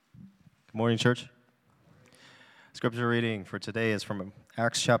Good morning, church. Scripture reading for today is from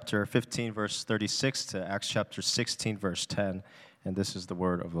Acts chapter 15, verse 36 to Acts chapter 16, verse 10, and this is the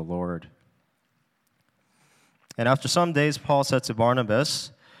word of the Lord. And after some days, Paul said to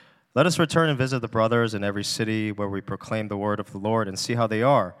Barnabas, "Let us return and visit the brothers in every city where we proclaim the word of the Lord and see how they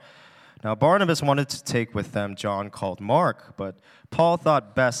are." Now Barnabas wanted to take with them John called Mark, but Paul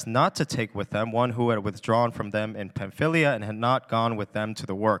thought best not to take with them one who had withdrawn from them in Pamphylia and had not gone with them to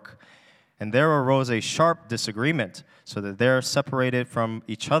the work. And there arose a sharp disagreement, so that they are separated from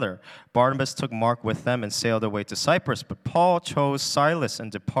each other. Barnabas took Mark with them and sailed away to Cyprus, but Paul chose Silas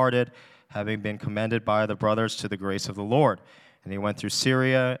and departed, having been commended by the brothers to the grace of the Lord. And he went through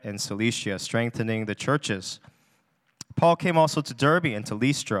Syria and Cilicia, strengthening the churches. Paul came also to Derbe and to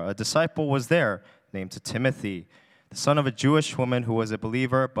Lystra. A disciple was there, named Timothy, the son of a Jewish woman who was a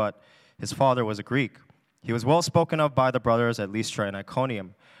believer, but his father was a Greek. He was well spoken of by the brothers at Lystra and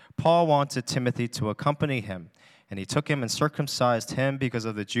Iconium. Paul wanted Timothy to accompany him, and he took him and circumcised him because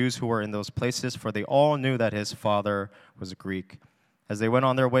of the Jews who were in those places, for they all knew that his father was a Greek. As they went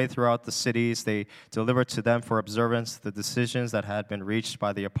on their way throughout the cities, they delivered to them for observance the decisions that had been reached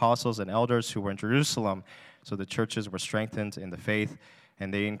by the apostles and elders who were in Jerusalem. So the churches were strengthened in the faith,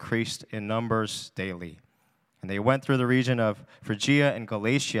 and they increased in numbers daily. And they went through the region of Phrygia and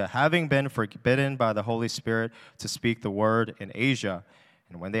Galatia, having been forbidden by the Holy Spirit to speak the word in Asia.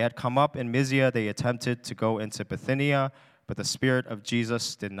 And when they had come up in Mysia, they attempted to go into Bithynia, but the Spirit of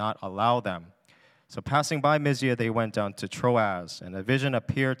Jesus did not allow them. So passing by Mysia, they went down to Troas, and a vision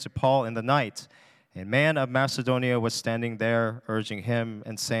appeared to Paul in the night. A man of Macedonia was standing there, urging him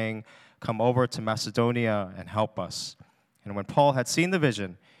and saying, "Come over to Macedonia and help us." And when Paul had seen the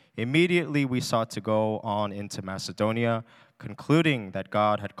vision, immediately we sought to go on into Macedonia, concluding that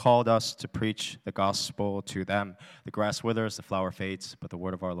God had called us to preach the gospel to them. The grass withers, the flower fades, but the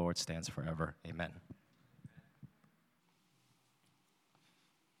word of our Lord stands forever. Amen.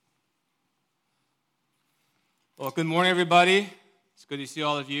 Well, good morning, everybody. It's good to see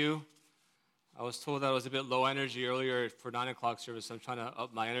all of you. I was told that I was a bit low energy earlier for 9 o'clock service, so I'm trying to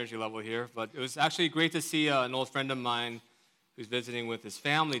up my energy level here. But it was actually great to see an old friend of mine who's visiting with his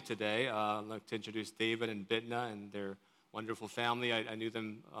family today. I'd like to introduce David and Bitna and their wonderful family. I knew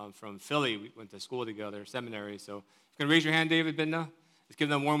them from Philly. We went to school together, seminary. So if you can raise your hand, David, Bitna. Let's give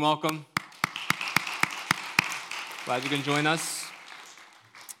them a warm welcome. Glad you can join us.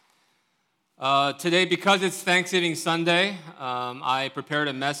 Today, because it's Thanksgiving Sunday, I prepared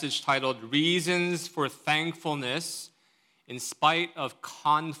a message titled Reasons for Thankfulness in Spite of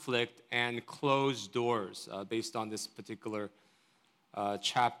Conflict and Closed Doors, based on this particular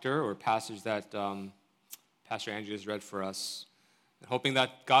chapter or passage that Pastor Andrew has read for us. Hoping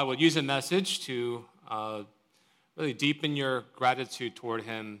that God will use a message to really deepen your gratitude toward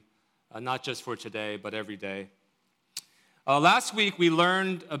Him, not just for today, but every day. Last week, we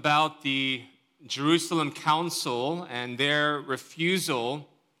learned about the Jerusalem Council and their refusal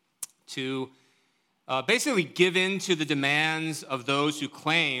to basically give in to the demands of those who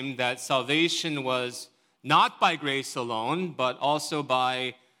claimed that salvation was not by grace alone, but also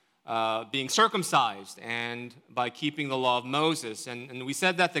by being circumcised and by keeping the law of Moses. And we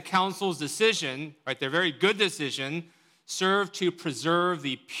said that the council's decision, right, their very good decision, served to preserve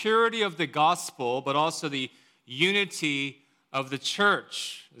the purity of the gospel, but also the unity of the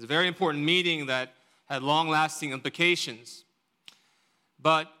church. It was a very important meeting that had long-lasting implications.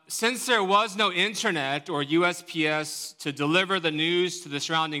 But since there was no internet or USPS to deliver the news to the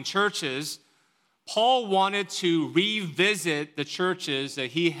surrounding churches, Paul wanted to revisit the churches that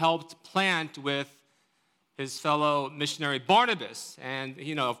he helped plant with his fellow missionary Barnabas. And,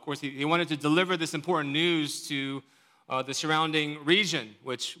 of course, he wanted to deliver this important news to the surrounding region,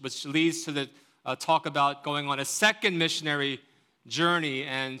 which leads to the talk about going on a second missionary journey.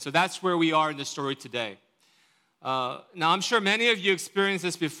 And so that's where we are in the story today. Now, I'm sure many of you experienced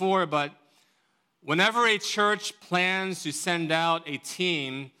this before, but whenever a church plans to send out a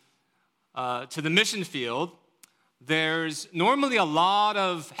team to the mission field, there's normally a lot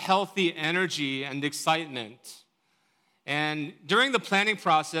of healthy energy and excitement. And during the planning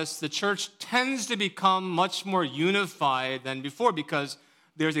process, the church tends to become much more unified than before because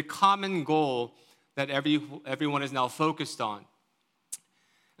there's a common goal that everyone is now focused on.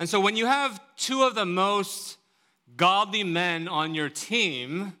 And so when you have two of the most godly men on your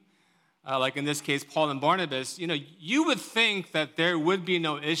team, like in this case, Paul and Barnabas, you would think that there would be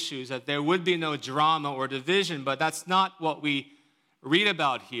no issues, that there would be no drama or division, but that's not what we read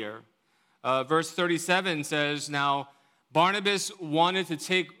about here. Verse 37 says, "Now Barnabas wanted to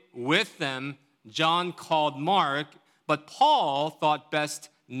take with them John called Mark, but Paul thought best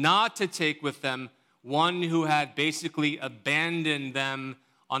not to take with them one who had basically abandoned them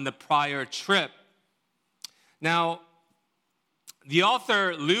on the prior trip. Now, the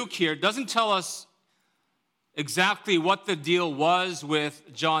author Luke here doesn't tell us exactly what the deal was with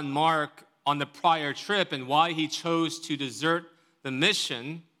John Mark on the prior trip and why he chose to desert the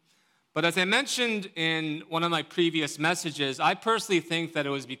mission. But as I mentioned in one of my previous messages, I personally think that it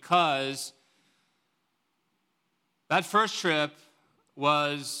was because that first trip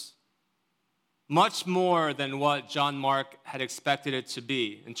was much more than what John Mark had expected it to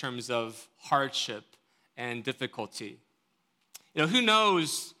be in terms of hardship and difficulty. Who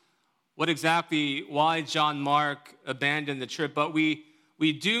knows why John Mark abandoned the trip, but we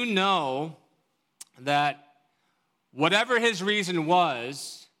do know that whatever his reason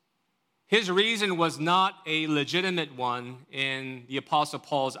was not a legitimate one in the Apostle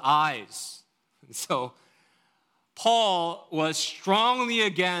Paul's eyes. And so Paul was strongly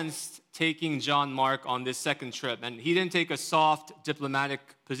against taking John Mark on this second trip, and he didn't take a soft diplomatic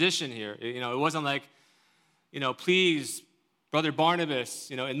position here. It wasn't like, please, Brother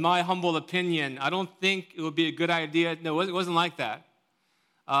Barnabas, in my humble opinion, I don't think it would be a good idea. No, it wasn't like that.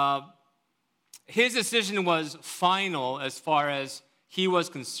 His decision was final as far as he was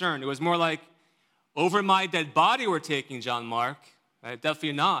concerned. It was more like, over my dead body we're taking John Mark. Right?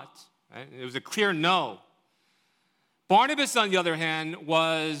 Definitely not. Right? It was a clear no. Barnabas, on the other hand,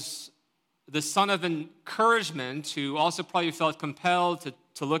 was the son of encouragement who also probably felt compelled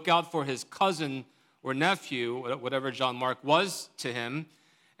to look out for his cousin or nephew, whatever John Mark was to him.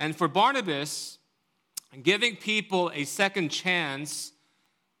 And for Barnabas, giving people a second chance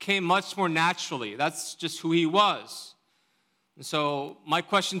came much more naturally. That's just who he was. And so my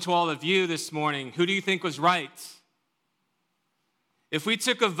question to all of you this morning, who do you think was right? If we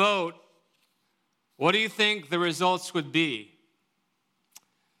took a vote, what do you think the results would be?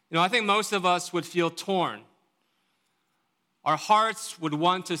 I think most of us would feel torn. Our hearts would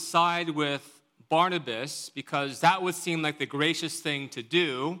want to side with Barnabas because that would seem like the gracious thing to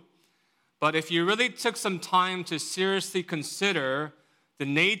do. But if you really took some time to seriously consider the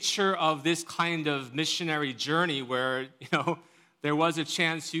nature of this kind of missionary journey where, there was a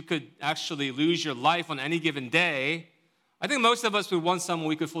chance you could actually lose your life on any given day, I think most of us would want someone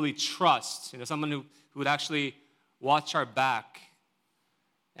we could fully trust, someone who would actually watch our back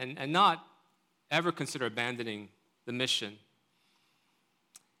and not ever consider abandoning the mission.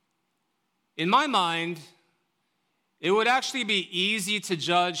 In my mind, it would actually be easy to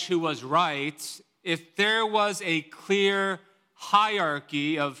judge who was right if there was a clear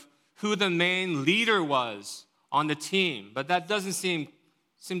hierarchy of who the main leader was on the team. But that doesn't seem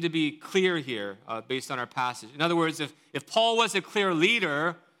to be clear here based on our passage. In other words, if Paul was a clear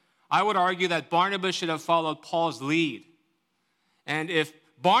leader, I would argue that Barnabas should have followed Paul's lead. And if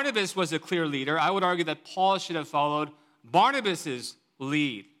Barnabas was a clear leader, I would argue that Paul should have followed Barnabas's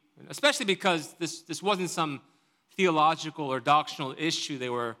lead, especially because this wasn't some theological or doctrinal issue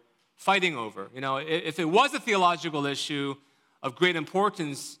they were fighting over. If it was a theological issue of great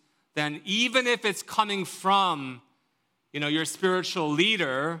importance, then even if it's coming from, your spiritual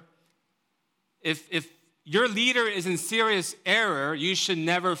leader, if your leader is in serious error, you should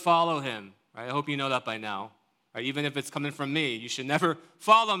never follow him. Right? I hope you know that by now. Right? Even if it's coming from me, you should never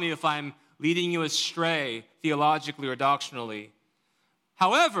follow me if I'm leading you astray theologically or doctrinally.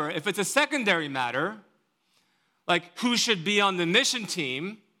 However, if it's a secondary matter, like who should be on the mission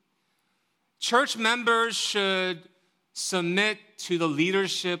team, church members should submit to the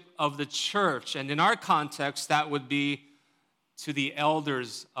leadership of the church. And in our context, that would be to the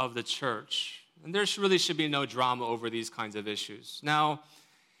elders of the church. And there really should be no drama over these kinds of issues. Now,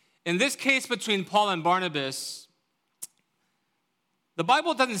 in this case between Paul and Barnabas, the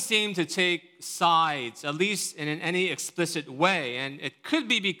Bible doesn't seem to take sides, at least in any explicit way. And it could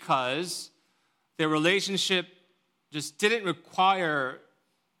be because their relationship just didn't require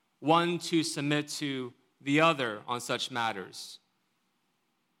one to submit to the other on such matters.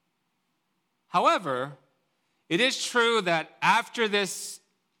 However, it is true that after this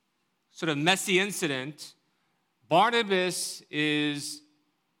sort of messy incident, Barnabas is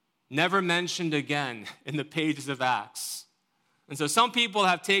never mentioned again in the pages of Acts. And so some people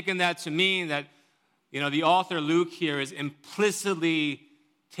have taken that to mean that, the author Luke here is implicitly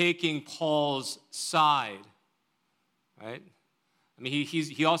taking Paul's side, right? I mean,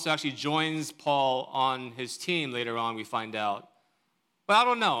 he also actually joins Paul on his team later on, we find out. But I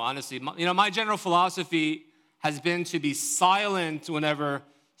don't know, honestly. My general philosophy has been to be silent whenever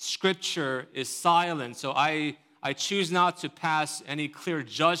Scripture is silent. So I choose not to pass any clear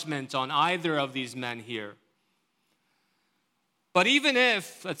judgment on either of these men here. But even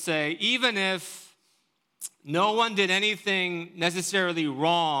if, let's say, even if no one did anything necessarily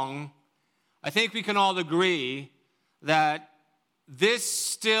wrong, I think we can all agree that this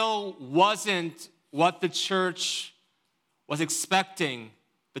still wasn't what the church was expecting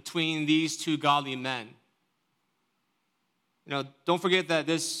between these two godly men. Don't forget that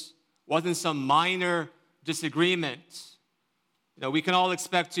this wasn't some minor disagreement. We can all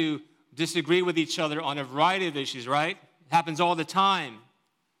expect to disagree with each other on a variety of issues, right? It happens all the time.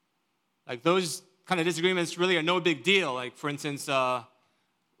 Like those kind of disagreements really are no big deal. Like, for instance, you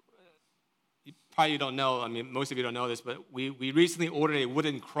probably don't know, most of you don't know this, but we recently ordered a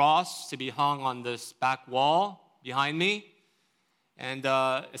wooden cross to be hung on this back wall behind me. And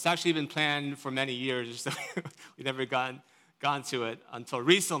it's actually been planned for many years, so we never gone to it until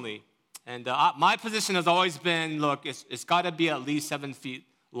recently. And my position has always been, look, it's got to be at least 7 feet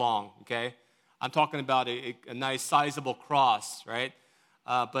long, okay? I'm talking about a nice sizable cross, right?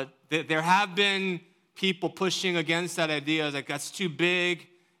 But there have been people pushing against that idea, like that's too big,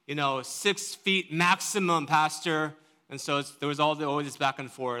 6 feet maximum, Pastor. And so there was always this back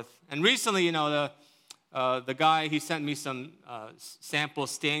and forth. And recently, the guy, he sent me some sample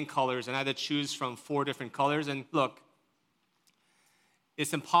stain colors, and I had to choose from 4 different colors. And look,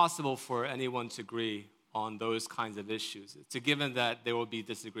 it's impossible for anyone to agree on those kinds of issues. It's a given that there will be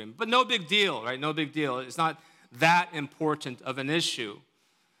disagreement. But no big deal, right? No big deal. It's not that important of an issue.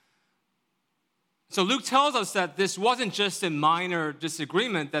 So Luke tells us that this wasn't just a minor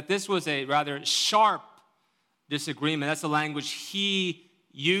disagreement, that this was a rather sharp disagreement. That's the language he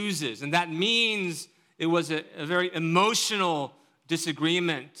uses. And that means it was a very emotional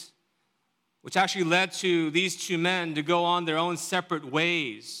disagreement, which actually led to these two men to go on their own separate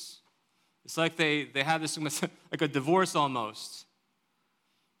ways. It's like they had this, like a divorce almost.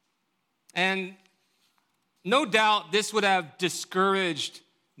 And no doubt this would have discouraged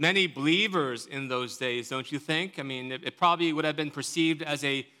many believers in those days, don't you think? It probably would have been perceived as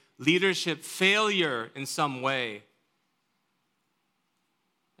a leadership failure in some way.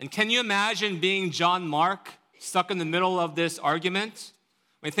 And can you imagine being John Mark stuck in the middle of this argument?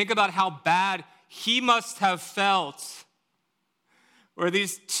 Think about how bad he must have felt, where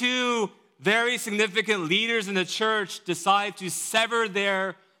these two very significant leaders in the church decide to sever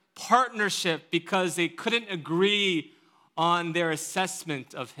their partnership because they couldn't agree on their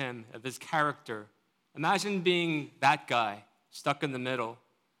assessment of him, of his character. Imagine being that guy stuck in the middle.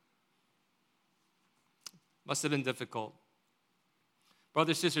 Must have been difficult.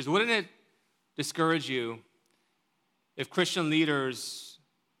 Brothers, sisters, wouldn't it discourage you if Christian leaders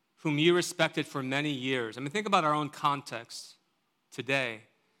whom you respected for many years, think about our own context today.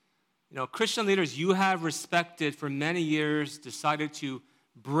 Christian leaders you have respected for many years decided to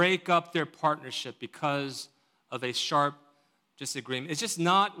break up their partnership because of a sharp disagreement. It's just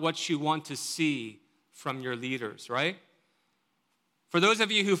not what you want to see from your leaders, right? For those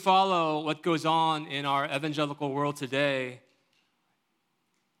of you who follow what goes on in our evangelical world today,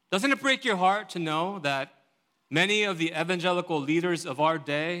 doesn't it break your heart to know that many of the evangelical leaders of our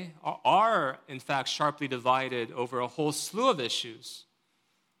day are in fact, sharply divided over a whole slew of issues?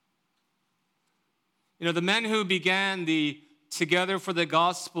 The men who began the Together for the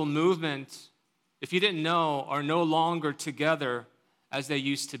Gospel movement, if you didn't know, are no longer together as they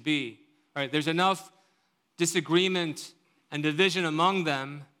used to be. Right? There's enough disagreement and division among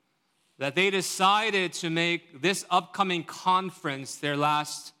them that they decided to make this upcoming conference their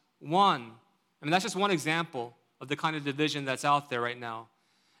last one. That's just one example of the kind of division that's out there right now.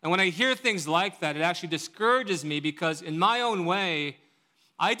 And when I hear things like that, it actually discourages me because in my own way,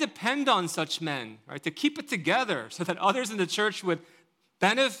 I depend on such men, right, to keep it together so that others in the church would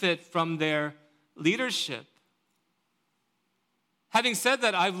benefit from their leadership. Having said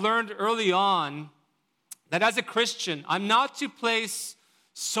that, I've learned early on that as a Christian, I'm not to place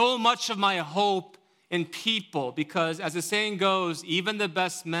so much of my hope in people because, as the saying goes, even the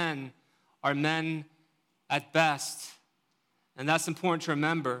best men are men at best. And that's important to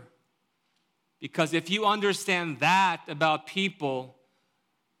remember because if you understand that about people,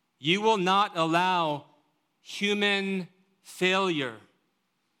 you will not allow human failure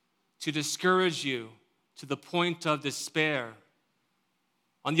to discourage you to the point of despair.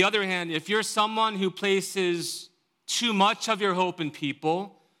 On the other hand, if you're someone who places too much of your hope in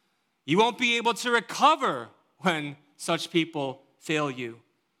people, you won't be able to recover when such people fail you.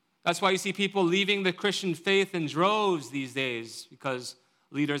 That's why you see people leaving the Christian faith in droves these days because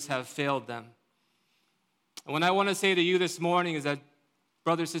leaders have failed them. And what I want to say to you this morning is that,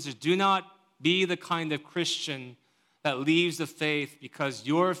 brothers and sisters, do not be the kind of Christian that leaves the faith because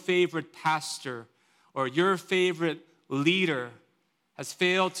your favorite pastor or your favorite leader has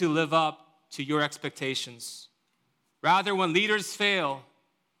failed to live up to your expectations. Rather, when leaders fail,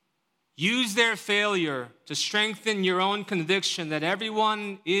 use their failure to strengthen your own conviction that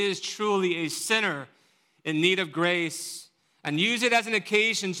everyone is truly a sinner in need of grace, and use it as an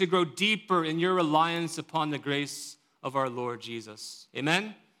occasion to grow deeper in your reliance upon the grace of our Lord Jesus.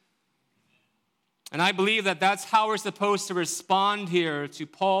 Amen? And I believe that that's how we're supposed to respond here to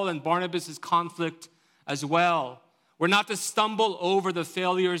Paul and Barnabas' conflict as well. We're not to stumble over the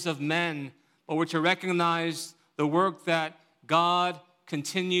failures of men, but we're to recognize the work that God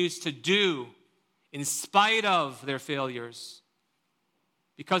continues to do in spite of their failures.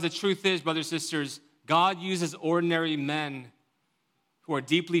 Because the truth is, brothers and sisters, God uses ordinary men who are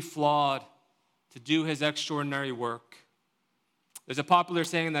deeply flawed to do his extraordinary work. There's a popular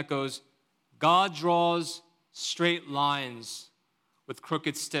saying that goes, God draws straight lines with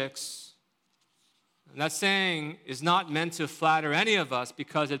crooked sticks. And that saying is not meant to flatter any of us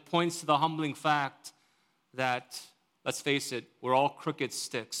because it points to the humbling fact that, let's face it, we're all crooked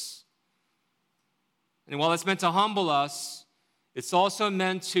sticks. And while it's meant to humble us, it's also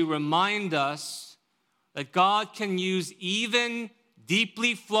meant to remind us that God can use even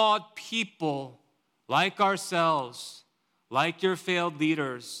deeply flawed people like ourselves, like your failed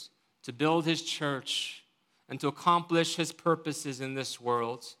leaders, to build his church and to accomplish his purposes in this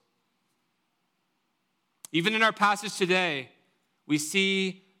world. Even in our passage today, we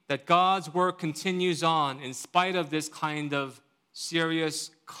see that God's work continues on in spite of this kind of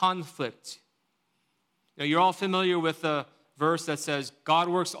serious conflict. You know, you're all familiar with the verse that says, God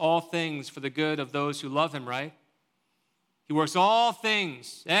works all things for the good of those who love him, right? He works all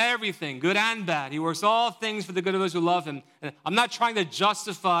things, everything, good and bad. He works all things for the good of those who love him. And I'm not trying to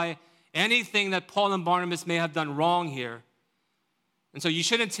justify anything that Paul and Barnabas may have done wrong here. And so you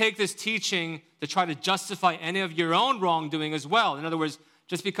shouldn't take this teaching to try to justify any of your own wrongdoing as well. In other words,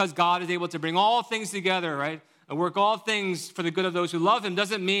 just because God is able to bring all things together, right, and work all things for the good of those who love him,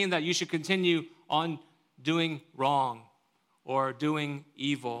 doesn't mean that you should continue on doing wrong or doing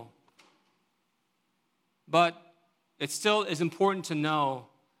evil. But it still is important to know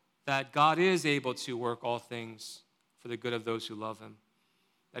that God is able to work all things for the good of those who love him,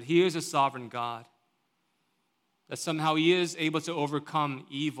 that he is a sovereign God, that somehow he is able to overcome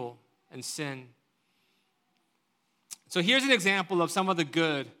evil and sin. So here's an example of some of the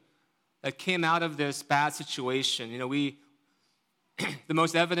good that came out of this bad situation. You know, the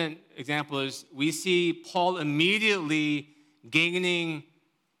most evident example is we see Paul immediately gaining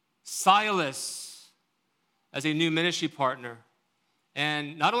Silas as a new ministry partner.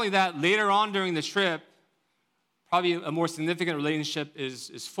 And not only that, later on during the trip, probably a more significant relationship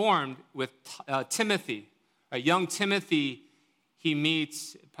is formed with Timothy. Young Timothy he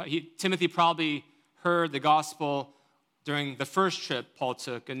meets. Timothy probably heard the gospel during the first trip Paul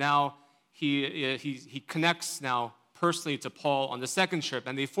took, and now he connects now personally to Paul on the second trip,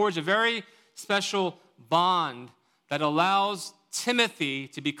 and they forge a very special bond that allows Timothy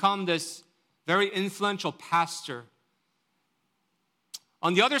to become this very influential pastor.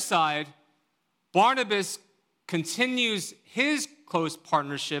 On the other side, Barnabas continues his close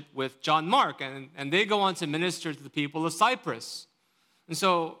partnership with John Mark, and they go on to minister to the people of Cyprus. And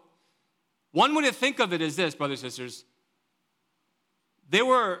so one way to think of it is this, brothers and sisters. There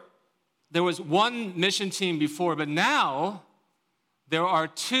was one mission team before, but now there are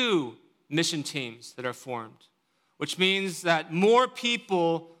two mission teams that are formed, which means that more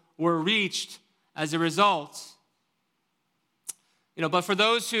people were reached as a result. But for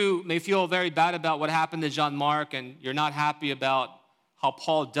those who may feel very bad about what happened to John Mark and you're not happy about how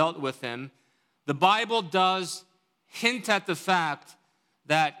Paul dealt with him, the Bible does hint at the fact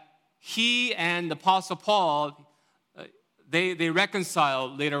that he and the Apostle Paul, they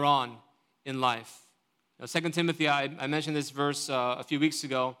reconciled later on in life. 2 Timothy, I mentioned this verse a few weeks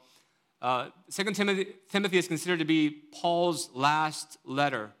ago. 2 Timothy is considered to be Paul's last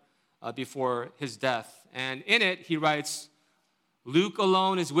letter before his death. And in it, he writes, Luke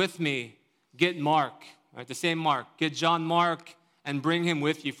alone is with me. Get Mark, right? The same Mark. Get John Mark and bring him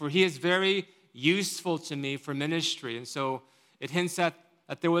with you, for he is very useful to me for ministry. And so it hints at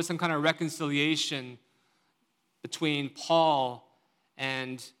that there was some kind of reconciliation between Paul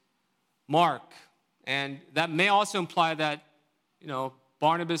and Mark. And that may also imply that,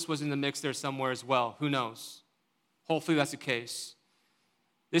 Barnabas was in the mix there somewhere as well. Who knows? Hopefully that's the case.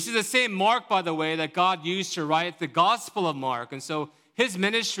 This is the same Mark, by the way, that God used to write the Gospel of Mark. And so his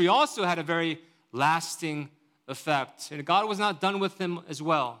ministry also had a very lasting effect. And God was not done with him as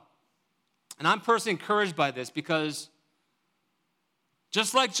well. And I'm personally encouraged by this because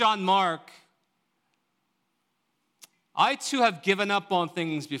just like John Mark, I too have given up on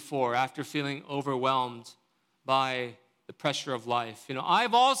things before after feeling overwhelmed by the pressure of life.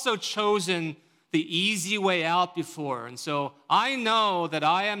 I've also chosen the easy way out before. And so I know that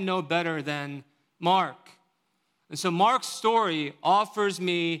I am no better than Mark. And so Mark's story offers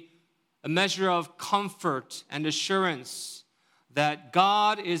me a measure of comfort and assurance that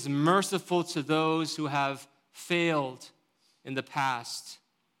God is merciful to those who have failed in the past.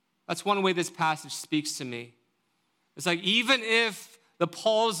 That's one way this passage speaks to me. It's like even if the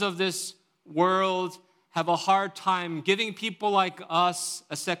Pauls of this world have a hard time giving people like us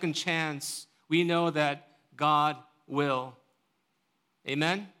a second chance, we know that God will.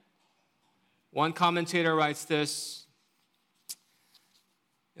 Amen? One commentator writes this,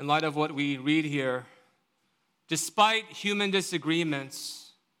 in light of what we read here: despite human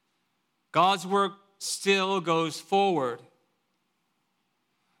disagreements, God's work still goes forward.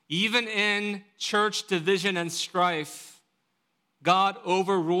 Even in church division and strife, God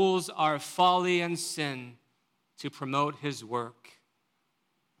overrules our folly and sin to promote his work.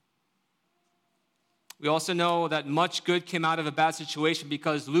 We also know that much good came out of a bad situation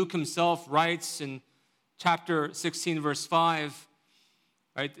because Luke himself writes in chapter 16, verse 5,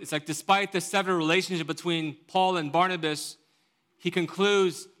 right? It's like despite the severed relationship between Paul and Barnabas, he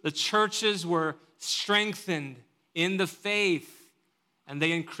concludes the churches were strengthened in the faith and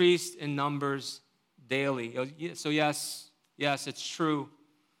they increased in numbers daily. So yes, it's true.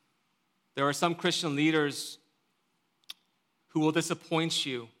 There are some Christian leaders who will disappoint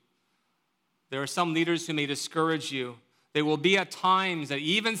you. There are some leaders who may discourage you. There will be at times that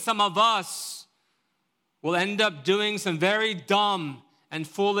even some of us will end up doing some very dumb and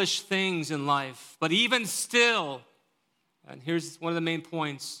foolish things in life. But even still, and here's one of the main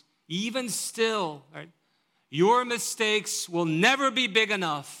points, even still, right, your mistakes will never be big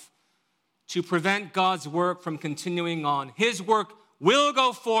enough to prevent God's work from continuing on. His work will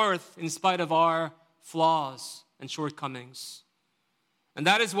go forth in spite of our flaws and shortcomings. And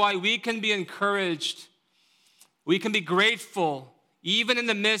that is why we can be encouraged, we can be grateful, even in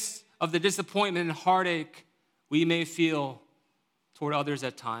the midst of the disappointment and heartache we may feel toward others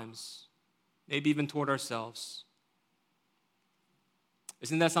at times, maybe even toward ourselves.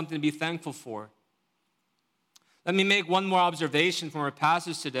 Isn't that something to be thankful for? Let me make one more observation from our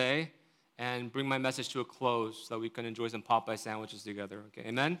passage today and bring my message to a close so that we can enjoy some Popeye sandwiches together. Okay,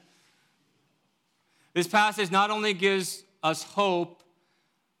 amen? This passage not only gives us hope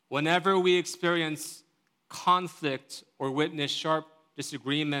whenever we experience conflict or witness sharp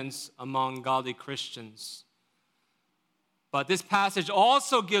disagreements among godly Christians, but this passage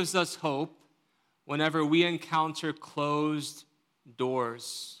also gives us hope whenever we encounter closed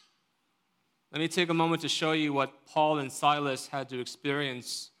doors. Let me take a moment to show you what Paul and Silas had to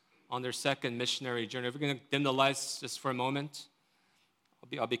experience on their second missionary journey. If we're going to dim the lights just for a moment,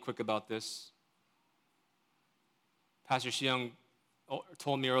 I'll be quick about this. Pastor Xiang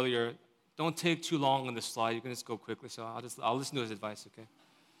told me earlier, don't take too long on the slide. You can just go quickly. So I'll listen to his advice, okay?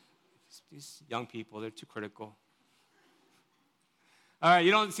 These young people, they're too critical. All right,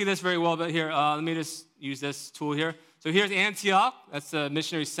 you don't see this very well, but here, let me just use this tool here. So here's Antioch. That's the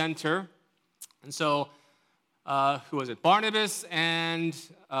missionary center. And so, who was it? Barnabas and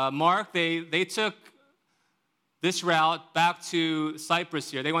Mark, they took this route back to Cyprus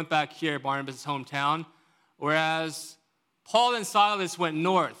here. They went back here, Barnabas' hometown, whereas Paul and Silas went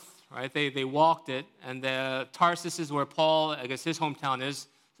north, right? They walked it, and Tarsus is where Paul, I guess his hometown is. So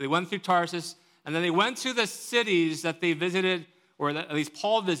they went through Tarsus, and then they went to the cities that they visited, or that at least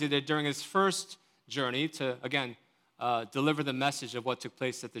Paul visited during his first journey to, again, deliver the message of what took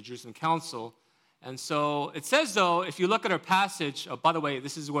place at the Jerusalem Council. And so it says, though, if you look at our passage, by the way,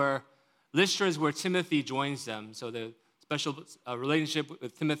 this is where Lystra is where Timothy joins them. So the special relationship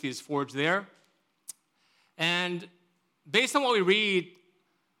with Timothy is forged there. And based on what we read,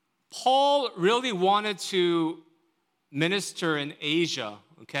 Paul really wanted to minister in Asia,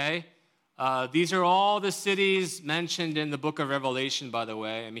 okay? These are all the cities mentioned in the book of Revelation, by the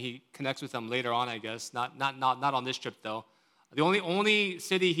way. I mean, he connects with them later on, I guess. Not on this trip, though. The only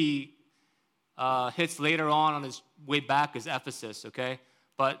city he hits later on his way back is Ephesus, okay?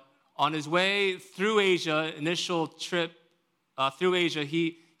 But on his way through Asia, initial trip through Asia,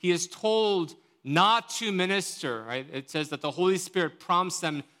 he is told not to minister, right? It says that the Holy Spirit prompts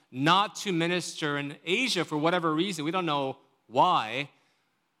them not to minister in Asia for whatever reason. We don't know why.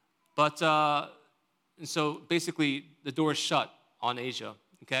 But, and so basically the door is shut on Asia,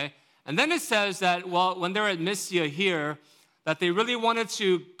 okay? And then it says that, well, when they're at Mysia here, that they really wanted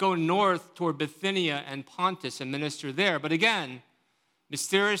to go north toward Bithynia and Pontus and minister there. But again,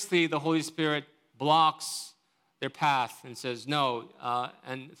 mysteriously, the Holy Spirit blocks their path and says no.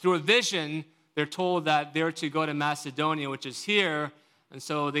 And through a vision, they're told that they're to go to Macedonia, which is here. And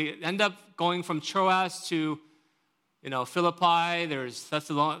so they end up going from Troas to, Philippi. There's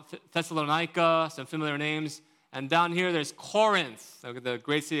Thessalonica, some familiar names. And down here, there's Corinth, the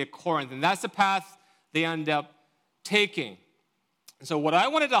great city of Corinth. And that's the path they end up taking. And so what I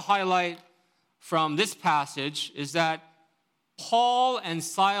wanted to highlight from this passage is that Paul and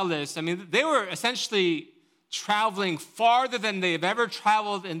Silas, they were essentially traveling farther than they've ever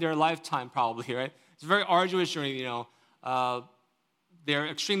traveled in their lifetime, probably, right? It's a very arduous journey, They're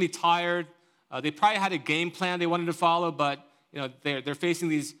extremely tired. They probably had a game plan they wanted to follow, but, they're facing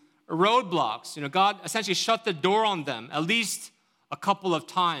these roadblocks. God essentially shut the door on them at least a couple of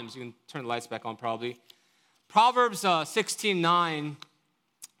times. You can turn the lights back on, probably. Proverbs 16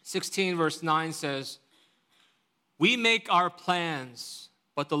 verse 9 says, "We make our plans,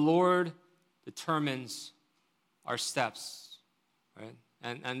 but the Lord determines our steps." Right?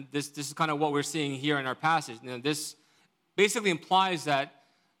 And this is kind of what we're seeing here in our passage. This basically implies that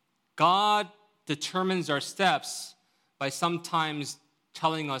God determines our steps by sometimes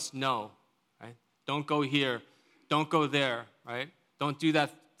telling us no. Right? Don't go here. Don't go there. Right? Don't do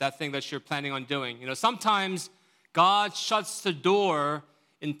that thing that you're planning on doing. Sometimes God shuts the door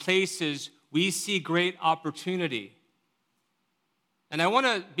in places we see great opportunity. And I want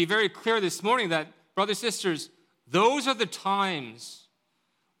to be very clear this morning that, brothers and sisters, those are the times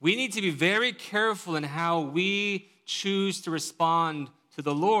we need to be very careful in how we choose to respond to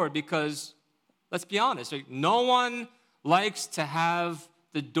the Lord, because, let's be honest, no one likes to have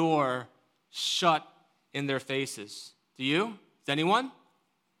the door shut in their faces. Do you? Does anyone?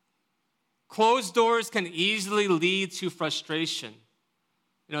 Closed doors can easily lead to frustration.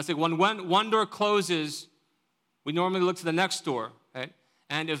 It's like when one door closes, we normally look to the next door, right?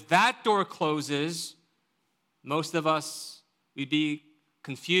 And if that door closes, most of us, we'd be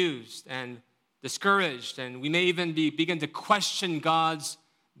confused and discouraged, and we may even begin to question God's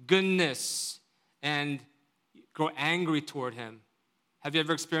goodness and grow angry toward him. Have you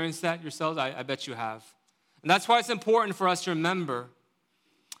ever experienced that yourselves? I bet you have. And that's why it's important for us to remember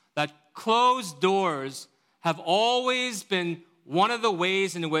that closed doors have always been one of the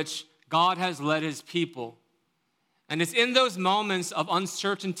ways in which God has led his people. And it's in those moments of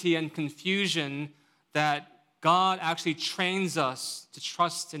uncertainty and confusion that God actually trains us to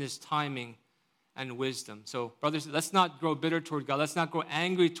trust in his timing and wisdom. So, brothers, let's not grow bitter toward God. Let's not grow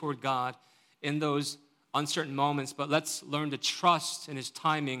angry toward God in those uncertain moments, but let's learn to trust in his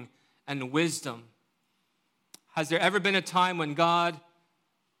timing and wisdom. Has there ever been a time when God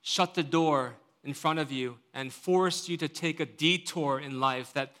shut the door in front of you and forced you to take a detour in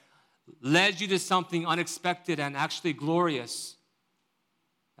life that led you to something unexpected and actually glorious?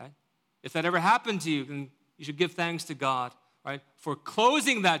 Right? If that ever happened to you, then you should give thanks to God, right, for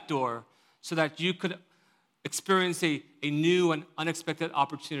closing that door so that you could experience a new and unexpected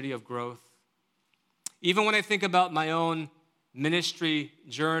opportunity of growth. Even when I think about my own ministry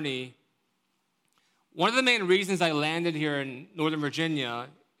journey, one of the main reasons I landed here in Northern Virginia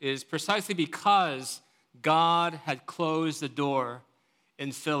is precisely because God had closed the door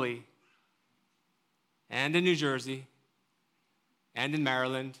in Philly and in New Jersey and in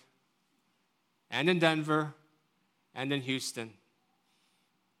Maryland and in Denver and in Houston.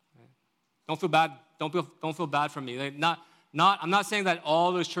 Don't feel bad. Don't feel bad for me. I'm not saying that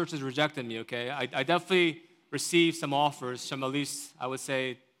all those churches rejected me. Okay, I definitely received some offers from at least, I would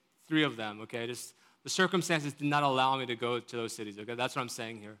say, 3 of them. Okay, just the circumstances did not allow me to go to those cities. Okay, that's what I'm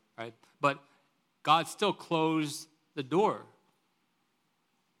saying here, right? But God still closed the door.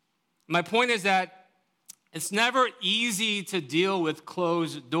 My point is that it's never easy to deal with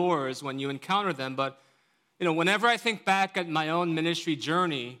closed doors when you encounter them. But whenever I think back at my own ministry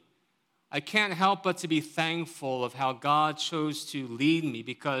journey, I can't help but to be thankful of how God chose to lead me,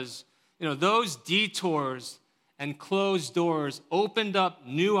 because, those detours and closed doors opened up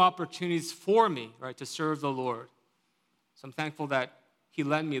new opportunities for me, right, to serve the Lord. So I'm thankful that he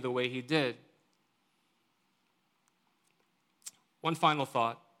led me the way he did. One final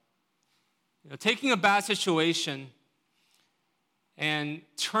thought. Taking a bad situation and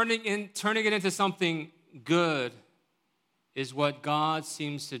turning it into something good is what God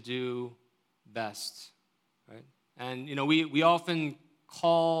seems to do best, right? And we often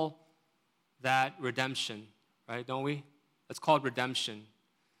call that redemption, right? Don't we? That's called redemption.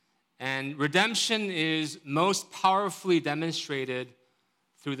 And redemption is most powerfully demonstrated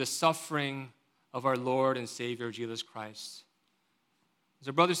through the suffering of our Lord and Savior Jesus Christ.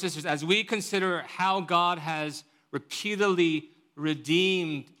 So, brothers and sisters, as we consider how God has repeatedly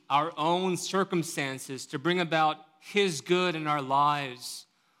redeemed our own circumstances to bring about His good in our lives.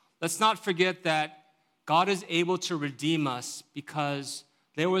 Let's not forget that God is able to redeem us because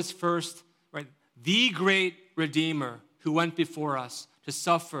there was first, right, the great Redeemer who went before us to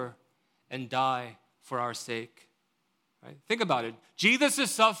suffer and die for our sake. Right? Think about it.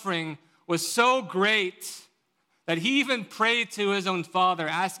 Jesus' suffering was so great that He even prayed to His own Father,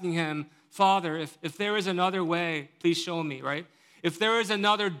 asking Him, Father, if there is another way, please show me, right? If there is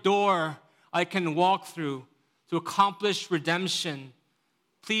another door I can walk through to accomplish redemption,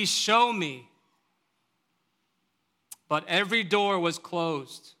 please show me. But every door was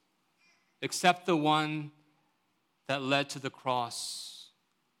closed except the one that led to the cross.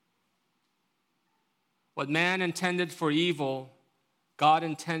 What man intended for evil, God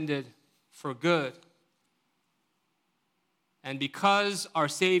intended for good. And because our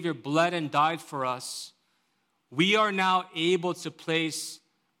Savior bled and died for us, we are now able to place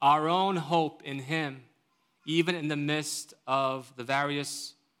our own hope in Him, even in the midst of the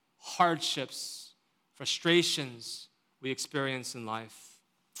various hardships, frustrations we experience in life.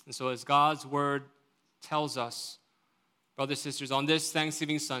 And so as God's word tells us, brothers and sisters, on this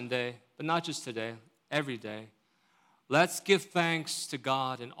Thanksgiving Sunday, but not just today, every day, let's give thanks to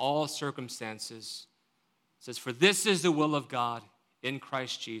God in all circumstances. It says, for this is the will of God in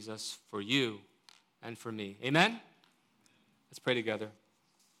Christ Jesus for you and for me. Amen? Let's pray together.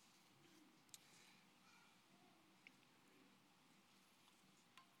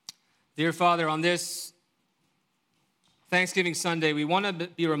 Dear Father, on this Thanksgiving Sunday, we want to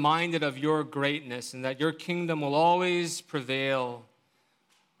be reminded of your greatness and that your kingdom will always prevail,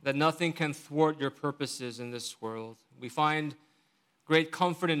 that nothing can thwart your purposes in this world. We find great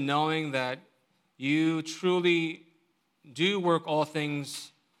comfort in knowing that you truly do work all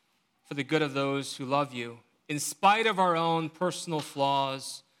things for the good of those who love you. In spite of our own personal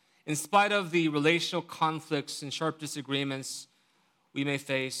flaws, in spite of the relational conflicts and sharp disagreements we may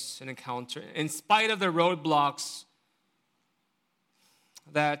face and encounter, in spite of the roadblocks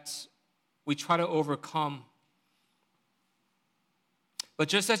that we try to overcome. But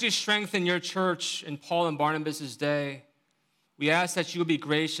just as you strengthen your church in Paul and Barnabas' day, we ask that you will be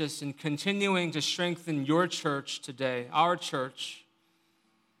gracious in continuing to strengthen your church today, our church.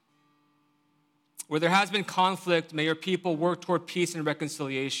 Where there has been conflict, may your people work toward peace and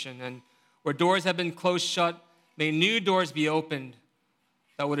reconciliation. And where doors have been closed shut, may new doors be opened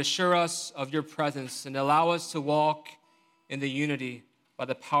that would assure us of your presence and allow us to walk in the unity by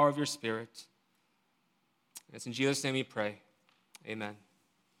the power of your Spirit. And it's in Jesus' name we pray. Amen.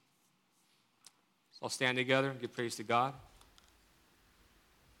 So I'll stand together and give praise to God.